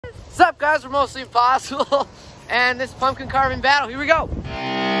up, guys? We're Mostly Impossible, and this pumpkin carving battle. Here we go.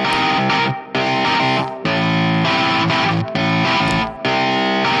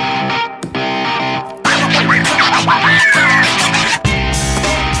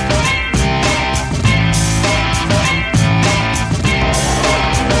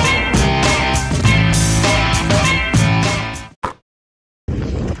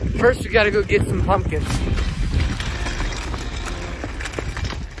 First, we gotta go get some pumpkins.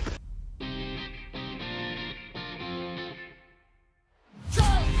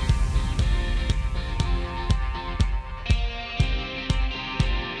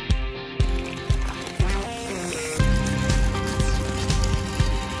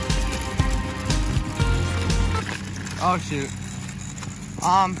 Oh shoot.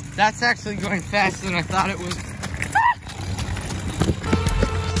 That's actually going faster than I thought it would.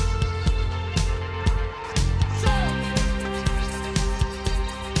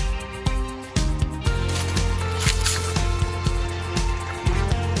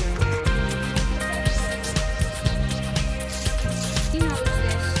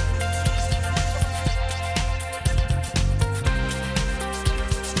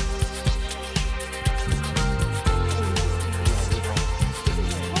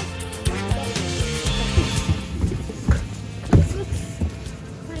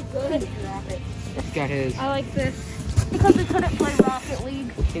 Got his. I like this because we couldn't play Rocket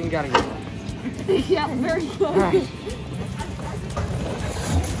League. You gotta get one. Yeah, very good. All right.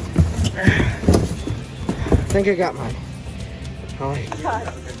 I think I got mine. All right.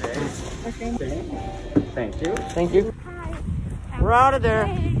 Thank you. Thank you. Hi. We're out of there.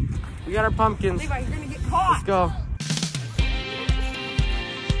 We got our pumpkins. Levi, you're gonna get caught. Let's go.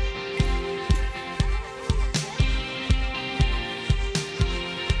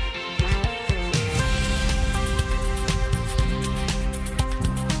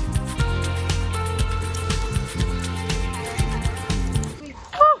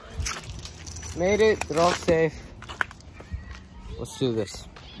 Made it, they're all safe. Let's do this.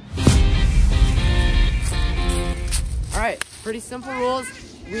 All right, pretty simple rules.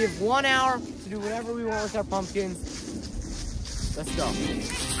 We have 1 hour to do whatever we want with our pumpkins. Let's go.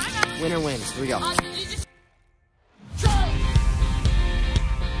 Winner wins, here we go.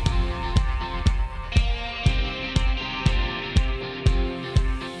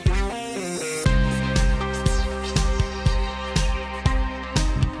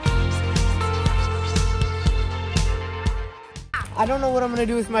 I don't know what I'm gonna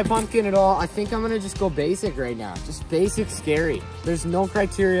do with my pumpkin at all. I think I'm gonna just go basic right now. Just basic scary. There's no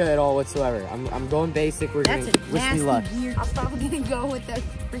criteria at all whatsoever. I'm going basic. We're gonna wish me luck. I'm probably gonna go with that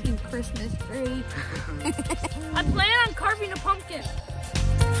freaking Christmas tree. I plan on carving a pumpkin.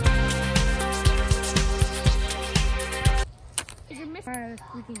 Is your Mr.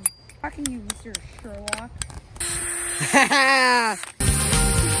 Freaking, how can you, Mr. Sherlock?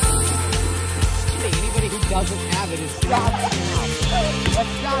 Anybody who doesn't have it is stopped now. Let's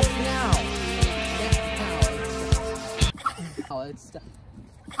stop now. Oh, it's stop.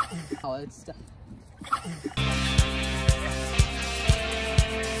 Oh, it's stop.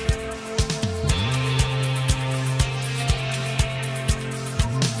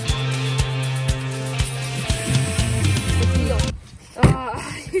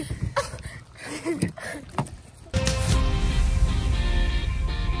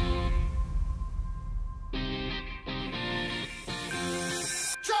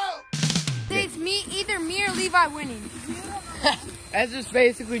 It's either me or Levi winning. That's just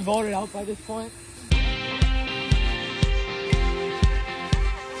basically voted out by this point.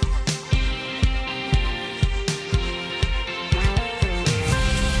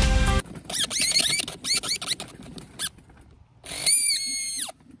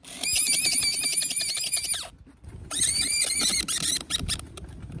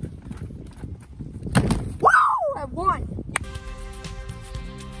 Woo! I won.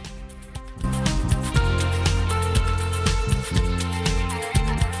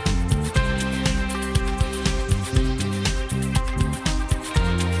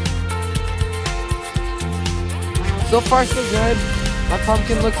 So far, so good. My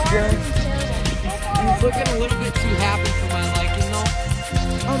pumpkin looks good. He's looking a little bit too happy for my liking, though.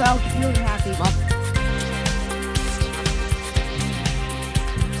 Oh, that was really happy.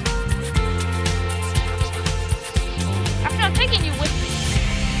 Actually, I'm taking you with me.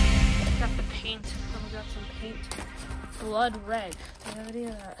 Got the paint. I got some paint. Blood red. Do you have any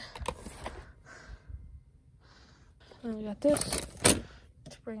of that? And we got this.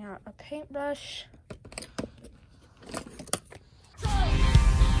 Let's bring out a paintbrush.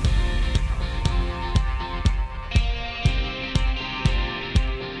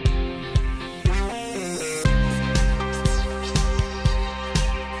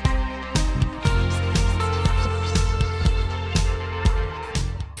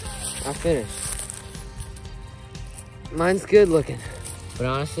 finish. Mine's good looking. But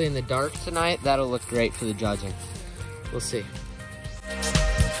honestly, in the dark tonight, that'll look great for the judging. We'll see.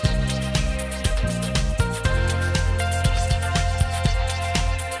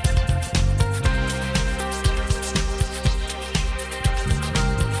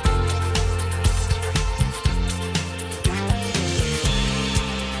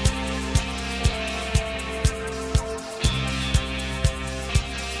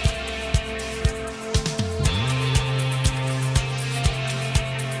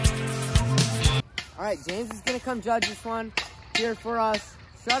 All right, James is gonna come judge this one here for us.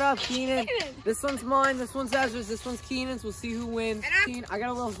 Shut up, Keenan. This one's mine, this one's Ezra's, this one's Keenan's. We'll see who wins. Keenan, I got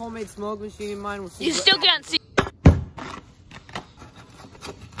a little homemade smoke machine in mine. We'll see. You still can't see.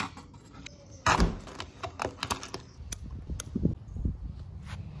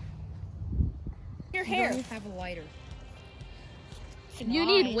 Your hair. You have a lighter. You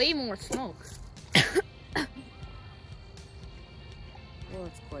need way more smoke. Oh,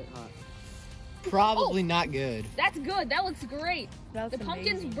 it's quite hot. Probably not good. That's good. That looks great. That's the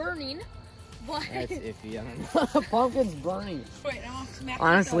pumpkin's burning, but That's iffy. I don't know. The pumpkin's burning. Wait, I want to smack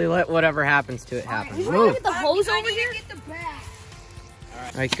Honestly, let whatever happens to it happen. we Move. get the hose over here. Get the bag.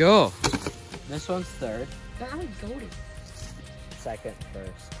 All right, go. This one's third. I'm goaded. Second,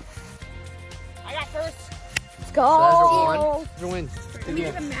 first. I got first. Let's So Ezra wins. We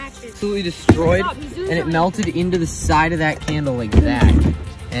need to match it. Absolutely destroyed, and it melted into the side of that candle like that.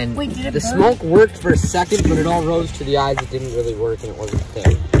 And Wait, did it the burn? smoke worked for a second, but it all rose to the eyes. It didn't really work, and it wasn't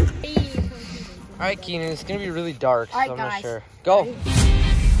thick. All right, Keenan, it's gonna be really dark, so I'm not sure. Go.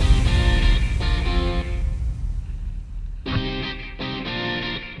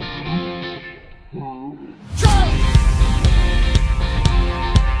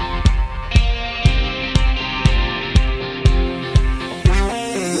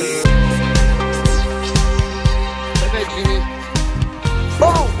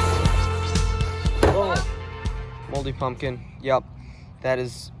 Moldy pumpkin. Yep, that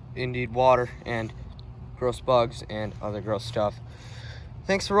is indeed water and gross bugs and other gross stuff.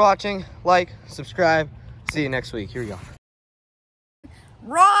 Thanks for watching. Like, subscribe. See you next week. Here we go.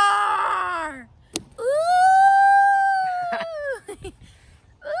 Roar! Ooh! Ooh!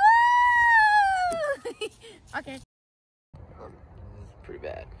 Okay. Pretty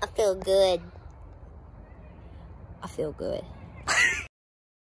bad. I feel good. I feel good.